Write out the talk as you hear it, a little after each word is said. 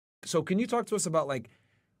So can you talk to us about like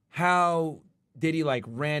how Diddy like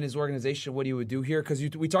ran his organization, what he would do here? Because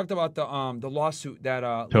we talked about the lawsuit that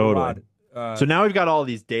Lil Totally. Rod So now we've got all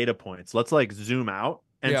these data points. Let's like zoom out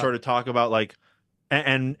and yeah. sort of talk about like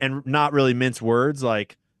and not really mince words.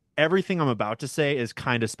 Like everything I'm about to say is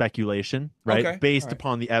kind of speculation, right? Okay. All Based right.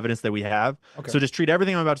 upon the evidence that we have. Okay. So just treat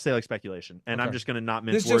everything I'm about to say like speculation. And I'm Okay. just going to not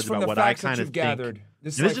This mince is just words from about the what I facts that kind of you've think. gathered.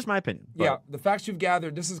 This is And this is like, just my opinion, yeah, but the facts you've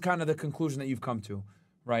gathered. This is kind of the conclusion that you've come to,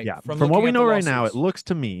 right? yeah, From from what looking we at the know right now, it lawsuits. looks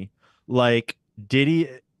to me like Diddy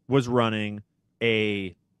was running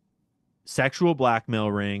a sexual blackmail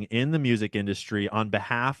ring in the music industry on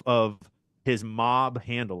behalf of his mob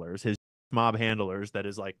handlers, that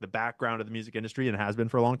is like the background of the music industry and has been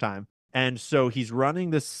for a long time. And so he's running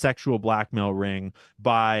this sexual blackmail ring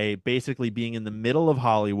by basically being in the middle of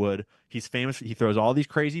Hollywood. He's famous. He throws all these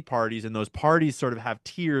crazy parties, and those parties sort of have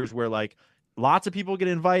tiers where like lots of people get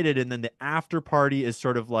invited, and then the after party is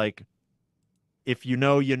sort of like if you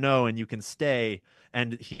know, you know, and you can stay.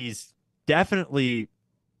 And he's definitely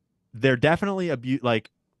they're definitely like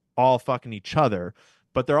all fucking each other,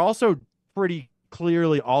 but they're also pretty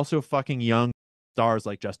clearly also fucking young stars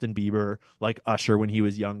like Justin Bieber, like Usher when he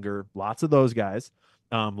was younger. Lots of those guys.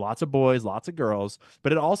 Lots of boys, lots of girls,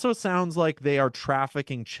 but it also sounds like they are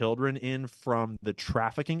trafficking children in from the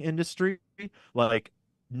trafficking industry, like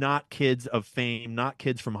not kids of fame, not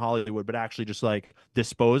kids from Hollywood, but actually just like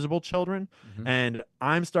disposable children. Mhm. And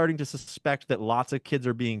I'm starting to suspect that lots of kids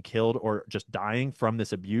are being killed or just dying from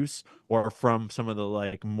this abuse or from some of the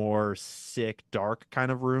like more sick, dark kind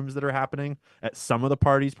of rooms that are happening at some of the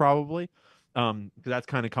parties, probably. Because that's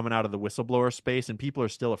kind of coming out of the whistleblower space, and people are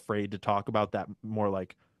still afraid to talk about that more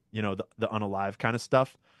like, the unalive kind of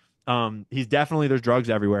stuff. He's definitely there's drugs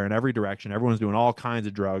everywhere in every direction. Everyone's doing all kinds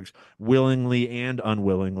of drugs willingly and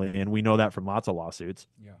unwillingly, and we know that from lots of lawsuits.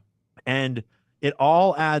 Yeah. And it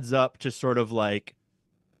all adds up to sort of like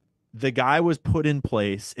the guy was put in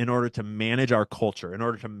place in order to manage our culture, in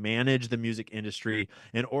order to manage the music industry,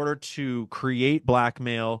 in order to create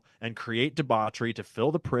blackmail and create debauchery, to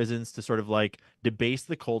fill the prisons, to sort of like debase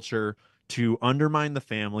the culture, to undermine the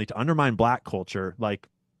family, to undermine black culture. Like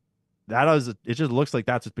it just looks like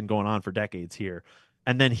that's what's been going on for decades here.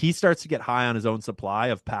 And then he starts to get high on his own supply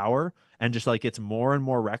of power and just like gets more and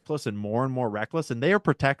more reckless and more and more reckless. And they are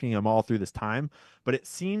protecting him all through this time. But it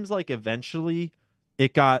seems like eventually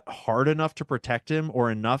it got hard enough to protect him, or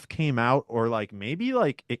enough came out, or like maybe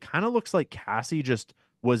like it kind of looks like Cassie just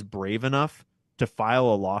was brave enough to file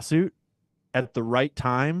a lawsuit at the right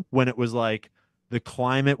time when it was like the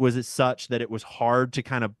climate was such that it was hard to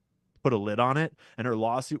kind of put a lid on it, and her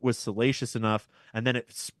lawsuit was salacious enough, and then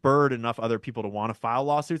it spurred enough other people to want to file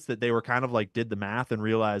lawsuits that they were kind of like did the math and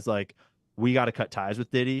realized like we got to cut ties with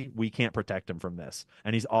Diddy. We can't protect him from this.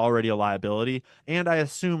 And he's already a liability. And I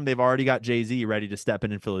assume they've already got Jay-Z ready to step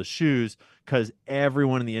in and fill his shoes, because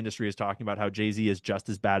everyone in the industry is talking about how Jay-Z is just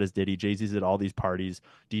as bad as Diddy. Jay-Z's at all these parties.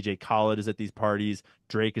 DJ Khaled is at these parties.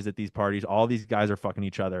 Drake is at these parties. All these guys are fucking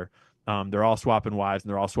each other. They're all swapping wives and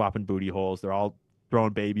they're all swapping booty holes. They're all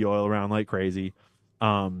throwing baby oil around like crazy.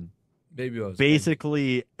 Um, Baby was crazy.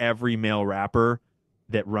 Basically every male rapper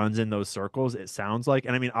that runs in those circles, it sounds like,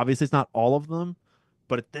 and I mean, obviously it's not all of them,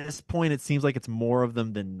 but at this point, it seems like it's more of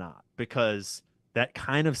them than not, because that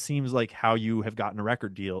kind of seems like how you have gotten a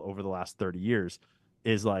record deal over the last 30 years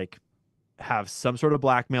is like have some sort of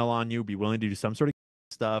blackmail on you, be willing to do some sort of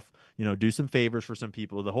stuff, do some favors for some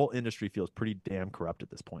people. The whole industry feels pretty damn corrupt at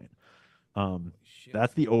this point. Um, Shit.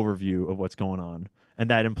 that's the overview of what's going on. And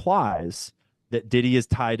that implies that Diddy is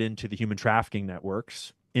tied into the human trafficking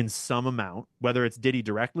networks in some amount, whether it's Diddy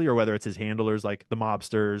directly or whether it's his handlers like the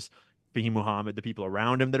mobsters, Fahim Muhammad, the people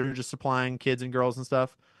around him that are just supplying kids and girls and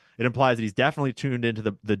stuff. It implies that he's definitely tuned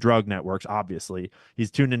into the drug networks, obviously. He's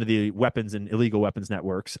tuned into the weapons and illegal weapons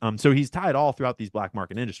networks. So he's tied all throughout these black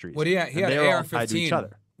market Well, industries, he and had an they're all tied to each AR-15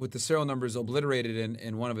 other. with the serial numbers obliterated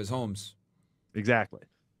in one of his homes. Exactly.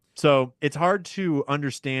 So it's hard to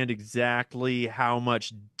understand exactly how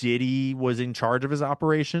much Diddy was in charge of his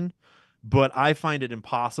operation, but I find it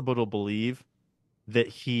impossible to believe that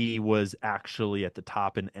he was actually at the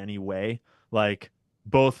top in any way. Like,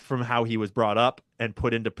 both from how he was brought up and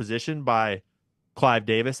put into position by Clive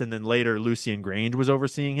Davis, and then later Lucian Grange was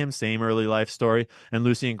overseeing him. Same early life story. And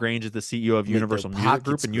Lucian Grange is the CEO of Let their Universal Music Group,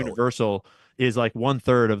 pockets and grow. Universal is like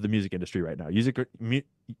 1/3 of the music industry right now.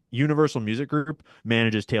 Universal Music Group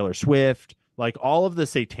manages Taylor Swift, like all of the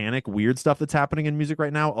satanic weird stuff that's happening in music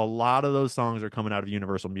right now. A lot of those songs are coming out of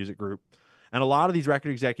Universal Music Group, and a lot of these record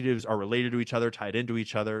executives are related to each other, tied into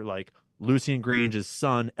each other. Like Lucian Grange's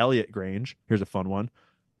son, Elliot Grange. Here's a fun one.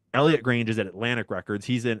 Elliot Grange is at Atlantic Records.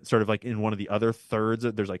 He's in sort of like in one of the other thirds.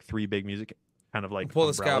 There's like three big music kind of like Pull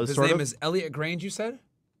this guy up. umbrellas. His Sort name of. is Elliot Grange, you said?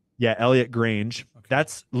 Yeah, Elliot Grange. Okay.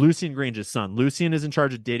 That's Lucian Grange's son. Lucian is in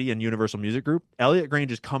charge of Diddy and Universal Music Group. Elliot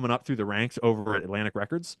Grange is coming up through the ranks over at Atlantic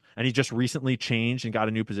Records, and he just recently changed and got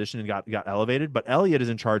a new position and got elevated. But Elliot is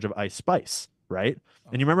in charge of Ice Spice, right?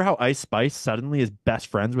 And you remember how Ice Spice suddenly is best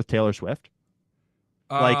friends with Taylor Swift?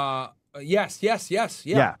 Yes.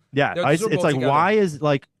 Yeah. They're Ice, Super it's Bowl like, together. why is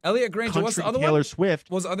like Elliot Grange? What's the country other Taylor one?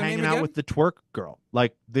 Swift What's the other name hanging out again? with the twerk girl,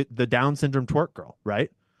 like the Down syndrome twerk girl,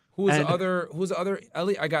 right? Who's the other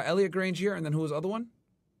Elliot? I got Elliot Grange here, and then who was the other one?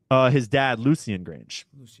 His dad, Lucian Grange.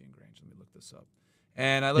 Lucian Grange. Let me look this up.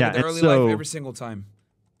 And I look at the and early so- life every single time.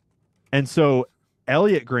 And so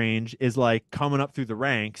Elliot Grange is like coming up through the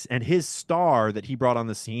ranks, and his star that he brought on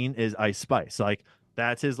the scene is Ice Spice. Like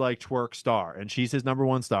that's his like twerk star, and she's his number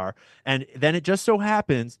one star. And then it just so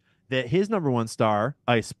happens that his number one star,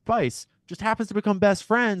 Ice Spice, just happens to become best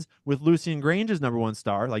friends with Lucian Grange's number one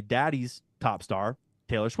star, like Daddy's top star,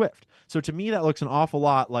 Taylor Swift. So to me, that looks an awful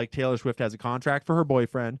lot like Taylor Swift has a contract for her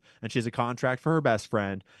boyfriend and she has a contract for her best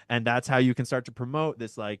friend. And that's how you can start to promote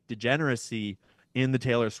this like degeneracy in the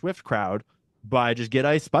Taylor Swift crowd by just get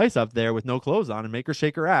Ice Spice up there with no clothes on and make her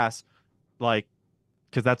shake her ass, like,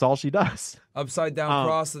 because that's all she does. Upside down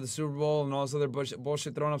cross of the Super Bowl and all this other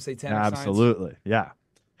bullshit throwing up satanic signs. Absolutely. Yeah.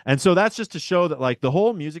 And so that's just to show that like the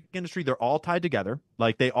whole music industry, they're all tied together.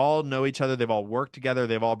 Like they all know each other. They've all worked together.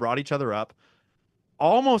 They've all brought each other up.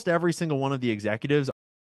 Almost every single one of the executives,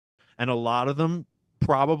 and a lot of them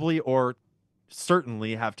probably or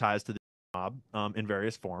certainly have ties to the mob in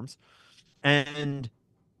various forms. And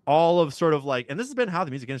all of sort of like, and this has been how the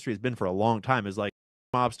music industry has been for a long time, is like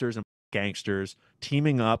mobsters and gangsters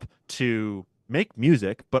teaming up to make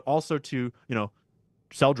music, but also to, you know,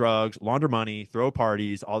 sell drugs, launder money, throw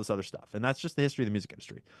parties, all this other stuff. And that's just the history of the music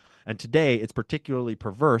industry. And today it's particularly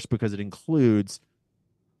perverse because it includes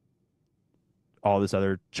all this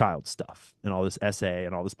other child stuff and all this SA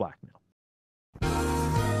and all this blackmail.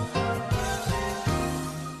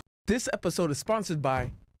 This episode is sponsored by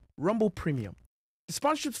Rumble Premium. The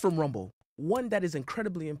sponsorship's from Rumble, one that is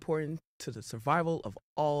incredibly important to the survival of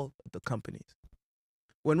all of the companies.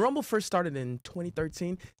 When Rumble first started in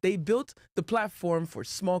 2013, they built the platform for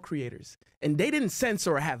small creators, and they didn't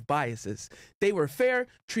censor or have biases. They were fair,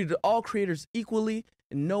 treated all creators equally,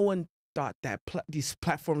 and no one thought that these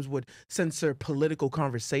platforms would censor political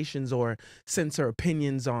conversations or censor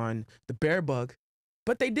opinions on the bear bug,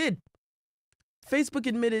 but they did. Facebook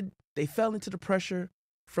admitted they fell into the pressure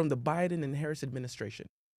from the Biden and Harris administration,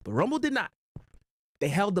 but Rumble did not. They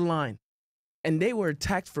held the line, and they were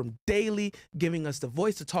attacked from daily giving us the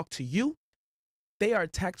voice to talk to you. They are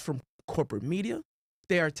attacked from corporate media.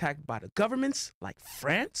 They are attacked by the governments like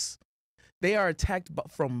France. They are attacked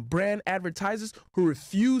from brand advertisers who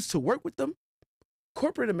refuse to work with them.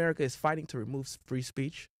 Corporate America is fighting to remove free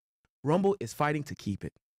speech. Rumble is fighting to keep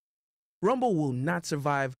it. Rumble will not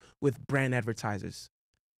survive with brand advertisers.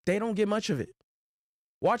 They don't get much of it.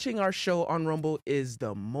 Watching our show on Rumble is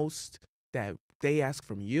the most that they ask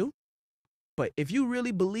from you. But if you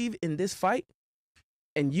really believe in this fight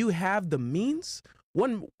and you have the means,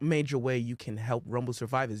 one major way you can help Rumble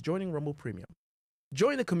survive is joining Rumble Premium.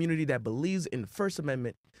 Join the community that believes in the First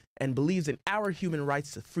Amendment and believes in our human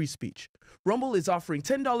rights to free speech. Rumble is offering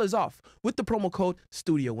 $10 off with the promo code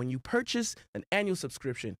STUDIO when you purchase an annual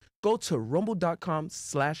subscription. Go to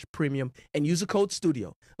rumble.com/premium and use the code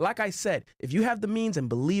STUDIO. Like I said, if you have the means and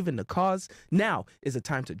believe in the cause, now is the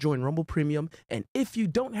time to join Rumble Premium. And if you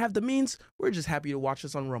don't have the means, we're just happy to watch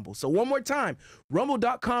us on Rumble. So one more time,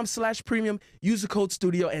 rumble.com/premium, use the code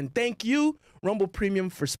STUDIO. And thank you, Rumble Premium,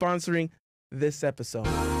 for sponsoring this episode.